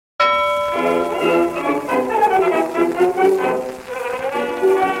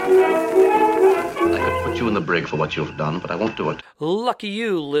You in the brig for what you've done, but I won't do it. Lucky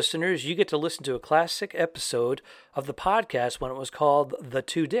you, listeners. You get to listen to a classic episode of the podcast when it was called The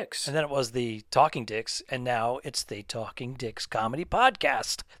Two Dicks. And then it was the Talking Dicks, and now it's the Talking Dicks Comedy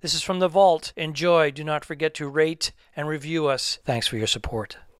Podcast. This is from the vault. Enjoy. Do not forget to rate and review us. Thanks for your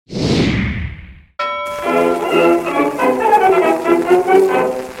support. See,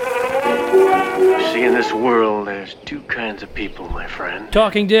 in this world, there's two kinds of people, my friend.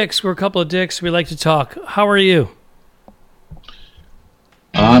 Talking Dicks. We're a couple of dicks. We like to talk. How are you?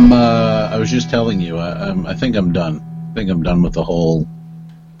 I was just telling you, I think I'm done. I think I'm done with the whole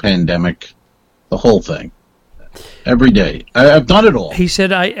pandemic, the whole thing. Every day. I've done it all. He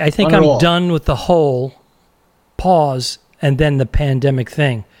said, I think I'm done with the whole pause and then the pandemic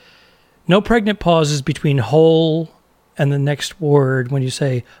thing. No pregnant pauses between whole and the next word when you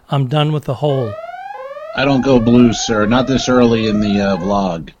say, I'm done with the whole. I don't go blues, sir. Not this early in the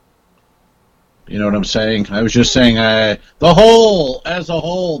vlog. You know what I'm saying? I was just saying, the whole, as a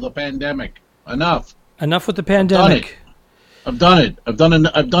whole, the pandemic. Enough. Enough with the pandemic. I've done it. I've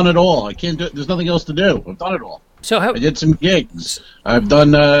done it all. I can't do it. There's nothing else to do. I've done it all. So I did some gigs. I've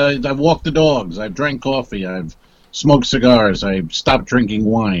walked the dogs. I've drank coffee. I've smoked cigars. I've stopped drinking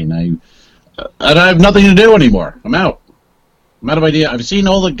wine. And I have nothing to do anymore. I'm out. I'm out of idea. I've seen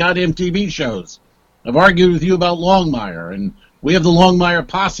all the goddamn TV shows. I've argued with you about Longmire, and we have the Longmire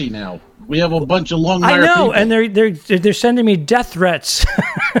posse now. We have a bunch of Longmire I know, people. And they're sending me death threats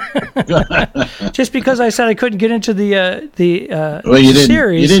just because I said I couldn't get into the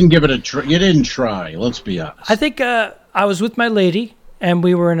series. You didn't give it a try. You didn't try. Let's be honest. I think I was with my lady, and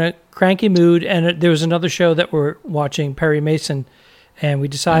we were in a cranky mood, and there was another show that we're watching, Perry Mason, and we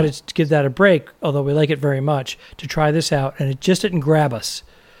decided to give that a break, although we like it very much, to try this out, and it just didn't grab us.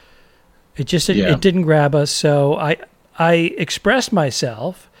 It didn't grab us, so I expressed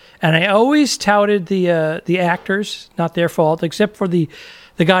myself, and I always touted the actors, not their fault, except for the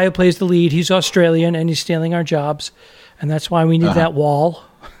guy who plays the lead. He's Australian, and he's stealing our jobs, and that's why we need that wall.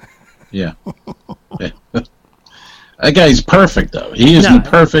 Yeah. That guy's perfect, though. He is the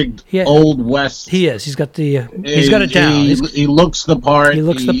perfect Old West. He is. He's got it down. He looks the part.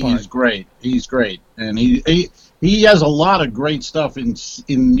 He's great. He's great, and he has a lot of great stuff in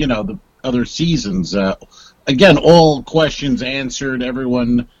the other seasons. Again, all questions answered.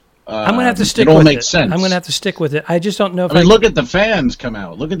 Everyone. I'm gonna have to stick. It all with makes sense. I'm gonna have to stick with it. I just don't know if look at the fans come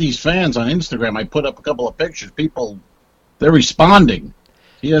out. Look at these fans on Instagram. I put up a couple of pictures. People, they're responding.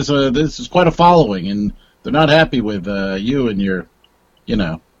 This is quite a following, and they're not happy with you and your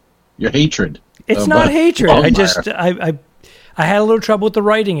hatred. It's not hatred. I had a little trouble with the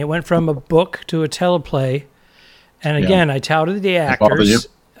writing. It went from a book to a teleplay, and again, I touted the actors.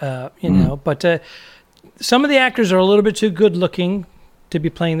 But some of the actors are a little bit too good looking to be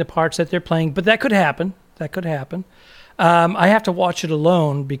playing the parts that they're playing. But that could happen. I have to watch it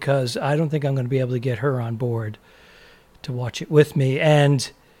alone because I don't think I'm going to be able to get her on board to watch it with me,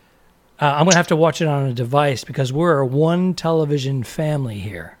 and I'm going to have to watch it on a device because we're a one television family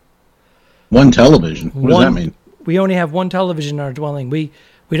here. One television? What does that mean? We only have one television in our dwelling. We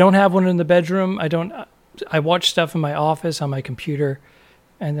don't have one in the bedroom. I watch stuff in my office on my computer,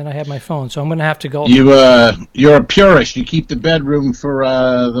 and then I have my phone. So I'm going to have to go. You're a purist. You keep the bedroom for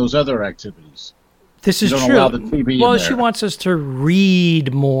those other activities. This is true. Don't allow the TV well, in there. She wants us to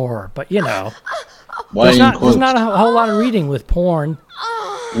read more, but Why there's not a whole lot of reading with porn.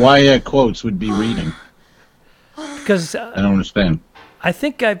 Why quotes would be reading? Because I don't understand. I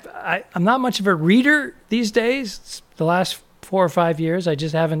think I'm not much of a reader these days. The last 4 or 5 years, I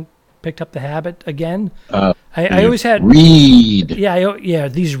just haven't picked up the habit again. I always had read. Yeah.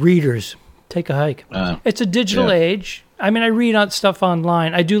 These readers take a hike. It's a digital age. I mean, I read on stuff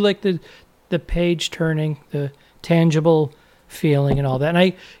online. I do like the page turning, the tangible feeling, and all that. And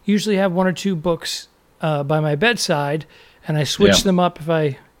I usually have 1 or 2 books by my bedside, and I switch them up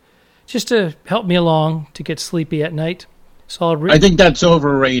just to help me along to get sleepy at night. So I think that's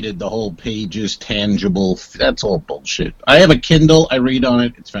overrated. The whole pages tangible. That's all bullshit. I have a Kindle. I read on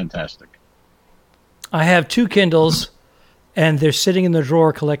it. It's fantastic. I have 2 Kindles, and they're sitting in the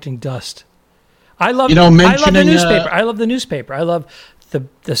drawer collecting dust. I love the newspaper. I love the newspaper. I love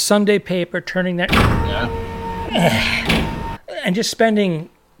the Sunday paper, turning that and just spending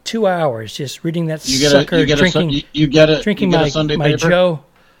 2 hours just reading that sucker, drinking my paper? Joe.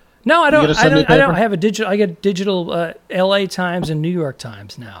 No, I don't. I have a digital. I get digital L.A. Times and New York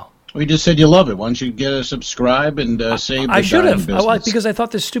Times now. We just said you love it. Why don't you get a subscribe and save the I should have. business? Because I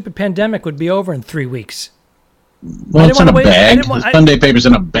thought this stupid pandemic would be over in 3 weeks. Well, it's in a bag. The Sunday paper's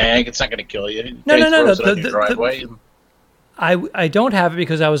in a bag. bag. It's not going to kill you. No. Driveway. I don't have it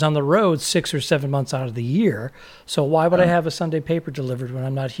because I was on the road 6 or 7 months out of the year. So why would I have a Sunday paper delivered when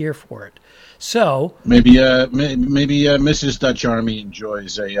I'm not here for it? So maybe Mrs. Dutch Army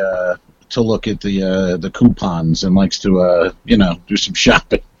enjoys to look at the coupons and likes to do some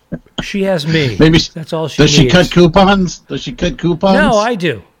shopping. She has me. Maybe that's all she needs. Does she cut coupons? Does she cut coupons? No, I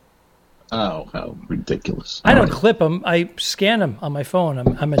do. Oh, how ridiculous! I don't clip them. I scan them on my phone.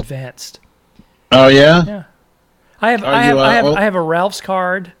 I'm advanced. Oh yeah. Yeah. I have a Ralph's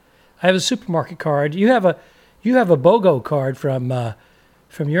card. I have a supermarket card. You have a BOGO card from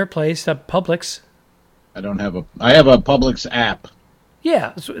your place, Publix. I don't have I have a Publix app.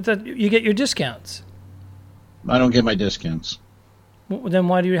 Yeah, so you get your discounts. I don't get my discounts. Well, then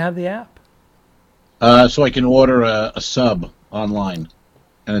why do you have the app? So I can order a sub online,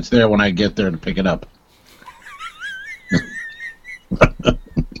 and it's there when I get there to pick it up.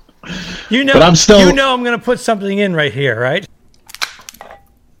 But I'm still. I'm going to put something in right here, right?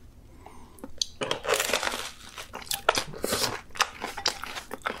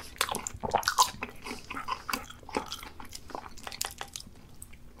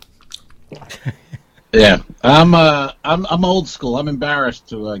 Yeah, I'm old school. I'm embarrassed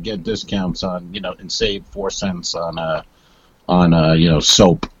to get discounts on and save 4 cents on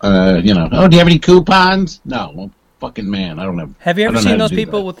soap. Oh, do you have any coupons? No, well, fucking man, I don't have. Have you ever seen those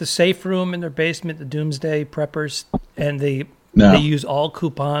people with the safe room in their basement, the doomsday preppers, and they use all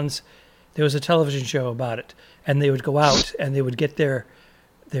coupons? There was a television show about it, and they would go out and they would get their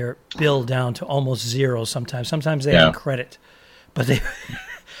bill down to almost zero. Sometimes they had credit, but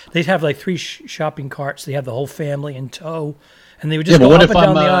they'd have like 3 shopping carts. They have the whole family in tow, and they would just go up and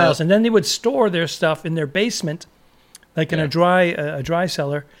down the aisles, and then they would store their stuff in their basement, like in a dry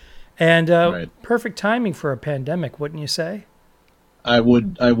cellar. And perfect timing for a pandemic, wouldn't you say? I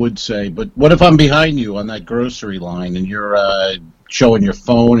would say, but what if I'm behind you on that grocery line and you're showing your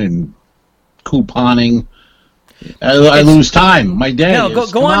phone and couponing? I lose time. My day. No,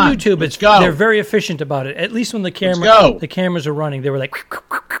 go on YouTube. They're very efficient about it. At least when the cameras are running, they were like,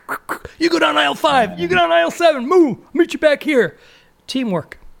 "You go down aisle 5. You go down aisle 7. Move. I'll meet you back here."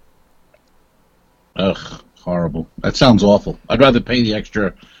 Teamwork. Ugh, horrible. That sounds awful. I'd rather pay the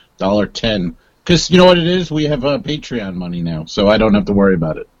extra $1.10 because you know what it is. We have Patreon money now, so I don't have to worry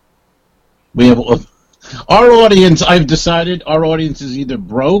about it. We have our audience. I've decided our audience is either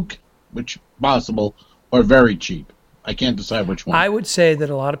broke, which possible, or very cheap. I can't decide which one. I would say that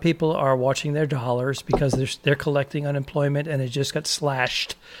a lot of people are watching their dollars because they're collecting unemployment, and it just got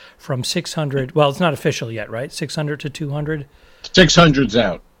slashed from 600. Well, it's not official yet, right? 600 to 200. 600's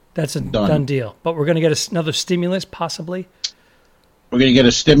out. That's a done deal. But we're going to get another stimulus, possibly. We're going to get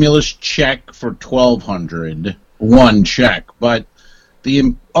a stimulus check for $1,200, one check. But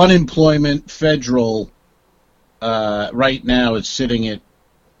the unemployment federal right now is sitting at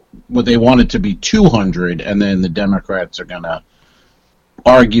what they want it to be 200, and then the Democrats are going to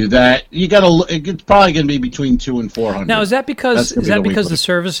argue that it's probably going to be between 200 and 400. Now, is that because the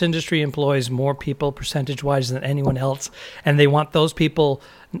service industry employs more people percentage-wise than anyone else, and they want those people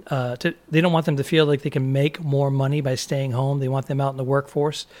they don't want them to feel like they can make more money by staying home? They want them out in the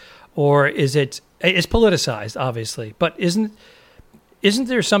workforce, or is it's politicized, obviously, but isn't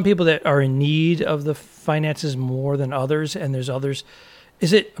there some people that are in need of the finances more than others, and there's others?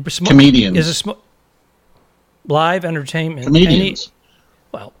 Is it comedians? Is it live entertainment? Comedians.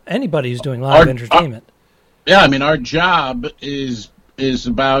 Anybody who's doing live entertainment. I mean, our job is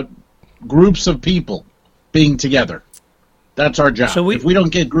about groups of people being together. That's our job. So if we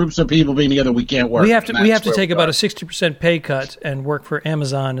don't get groups of people being together, we can't work. We have to take about a 60% pay cut and work for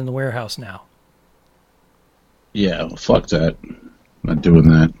Amazon in the warehouse now. Yeah, well, fuck that. Not doing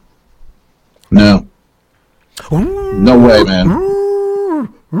that. No. No way, man.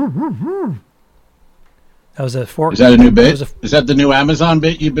 That was a fork. Is that a new bit? Is that the new Amazon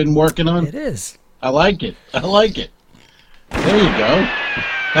bit you've been working on? It is. I like it. There you go.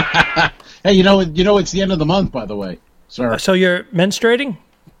 Hey, you know it's the end of the month, by the way, sir. So you're menstruating?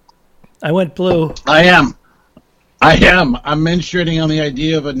 I went blue. I am. I'm menstruating on the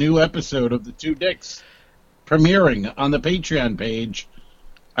idea of a new episode of The Two Dicks premiering on the Patreon page.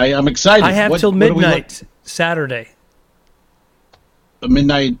 I'm excited. I have till midnight Saturday.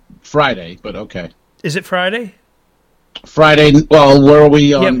 Midnight Friday, but okay. Is it Friday? Friday. Well, where are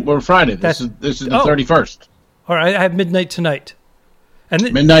we on? Yep. We're Friday. This is the 31st. All right, I have midnight tonight. And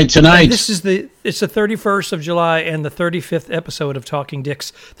midnight tonight. It's the 31st of July and the 35th episode of Talking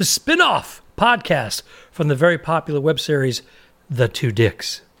Dicks, the spin-off podcast from the very popular web series The Two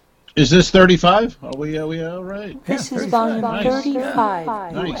Dicks. Is this 35? Are we all right? This is volume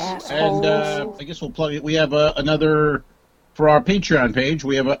 35. Nice. And I guess we'll plug it. We have another for our Patreon page.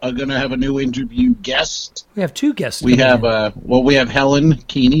 We have going to have a new interview guest. We have two guests. We have we have Helen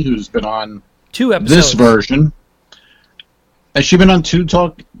Keeney, who's been on 2 episodes. This version. Has she been on 2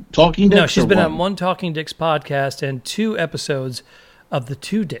 Talking Dicks? No, she's been on 1 Talking Dicks podcast and 2 episodes of the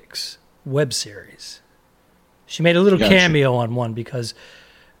 2 Dicks web series. She made a little cameo on one because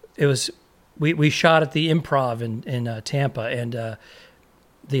it was we shot at the Improv in Tampa, and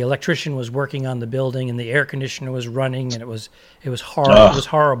the electrician was working on the building, and the air conditioner was running, and it was horrible. It was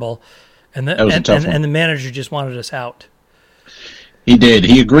horrible, and the manager just wanted us out. He did.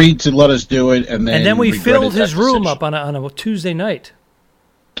 He agreed to let us do it, and then we filled his room up on a Tuesday night.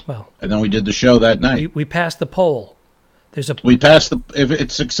 Well, and then we did the show that night. We passed the poll. We passed if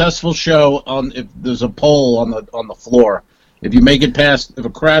it's a successful show if there's a poll on the floor. If you make it past, if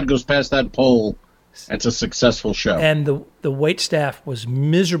a crowd goes past that poll, it's a successful show. And the wait staff was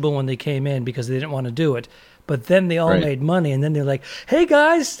miserable when they came in because they didn't want to do it. But then they all made money, and then they're like, "Hey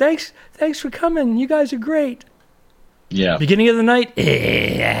guys, thanks for coming. You guys are great." Yeah. Beginning of the night, I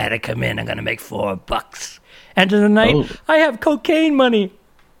had to come in. I'm gonna make $4. End of the night, I have cocaine money.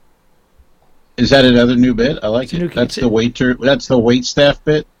 Is that another new bit? I like it. That's the waiter. That's the wait staff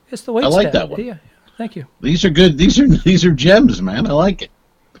bit. It's the wait staff. I like that one. Yeah, thank you. These are good. These are gems, man. I like it.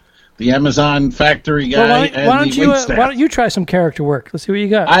 The Amazon factory guy why don't you try some character work? Let's see what you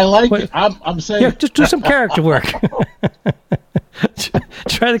got. I like it. I'm saying. Yeah, just do some character work.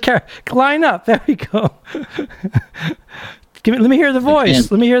 Try the character. Line up. There we go. Let me hear the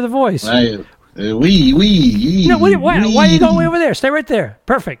voice. Let me hear the voice. No, why are you going way over there? Stay right there.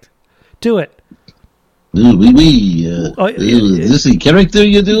 Perfect. Do it. Is this a character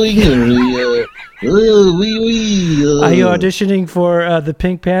you're doing? Or, Are you auditioning for the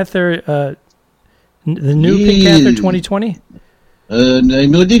Pink Panther, the new Pink Panther 2020?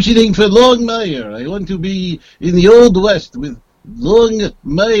 I'm auditioning for Longmire. I want to be in the Old West with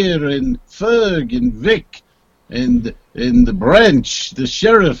Longmire and Ferg and Vic and the Branch, the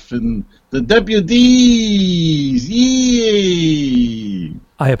sheriff, and the deputies. Yay!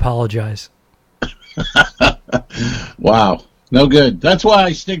 I apologize. Wow. No good. That's why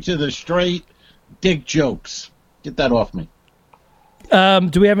I stick to the straight dick jokes. Get that off me.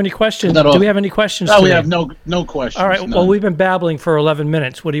 Do we have any questions? Do we have any questions? No, we have no questions. All right. None. Well, we've been babbling for 11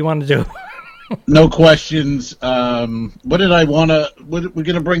 minutes. What do you want to do? No questions. What did I want to... We're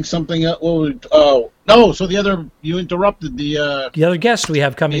going to bring something up. Oh, no. So you interrupted the... The other guest we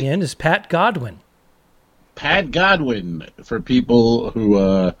have coming in is Pat Godwin. Pat Godwin, for people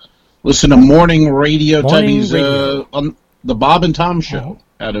who listen to morning radio. He's on the Bob and Tom Show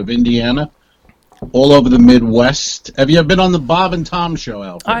out of Indiana, all over the Midwest. Have you ever been on the Bob and Tom Show,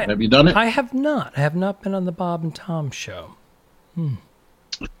 Alfred? Have you done it? I have not. I have not been on the Bob and Tom Show.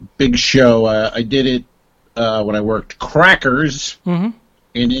 Big show. I did it when I worked Crackers in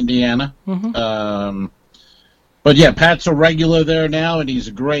Indiana. But yeah, Pat's a regular there now, and he's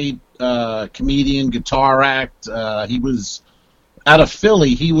a great comedian, guitar act. He was out of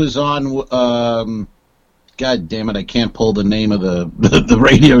Philly. He was on... God damn it, I can't pull the name of the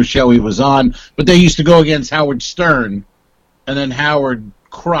radio show he was on. But they used to go against Howard Stern, and then Howard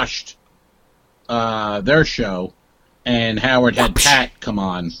crushed their show, and Howard had Pat come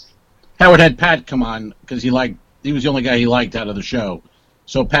on. Howard had Pat come on because he was the only guy he liked out of the show.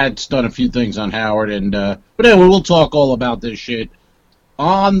 So Pat's done a few things on Howard, and but anyway, we'll talk all about this shit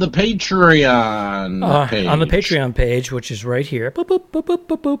on the Patreon page. On the Patreon page, which is right here. Boop, boop, boop, boop,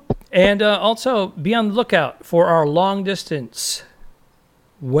 boop, boop. And also, be on the lookout for our long-distance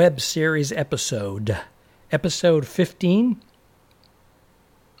web series episode. Episode 15?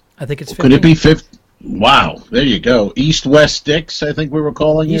 I think it's 15. Could it be 15? Wow, there you go. East-West Dicks, I think we were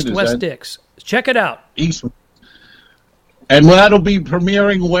calling it. East-West Dicks. Check it out. And that'll be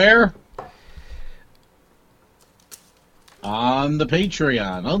premiering where? On the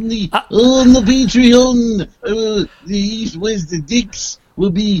Patreon. On the Patreon. The East-West Dicks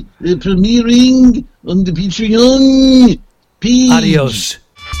will be premiering on the Patreon page. Adios.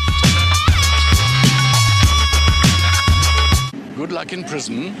 Good luck in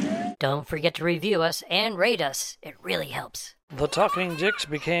prison. Don't forget to review us and rate us. It really helps. The Talking Dicks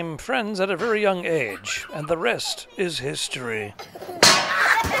became friends at a very young age, and the rest is history.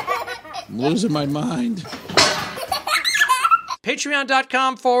 I'm losing my mind.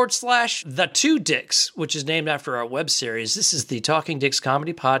 Patreon.com/The2Dicks, which is named after our web series. This is the Talking Dicks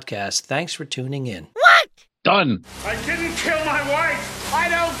Comedy Podcast. Thanks for tuning in. What? Done. I didn't kill my wife. I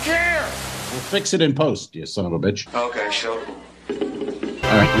don't care. We'll fix it in post, you son of a bitch. Okay, sure.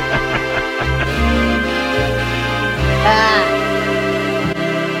 All right.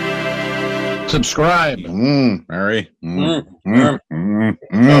 Subscribe. Mary. Go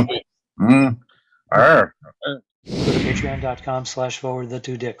to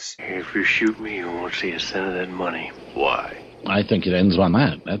patreon.com/forwardthetwodicks. If you shoot me, you won't see a cent of that money. Why? I think it ends on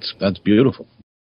that. That's beautiful.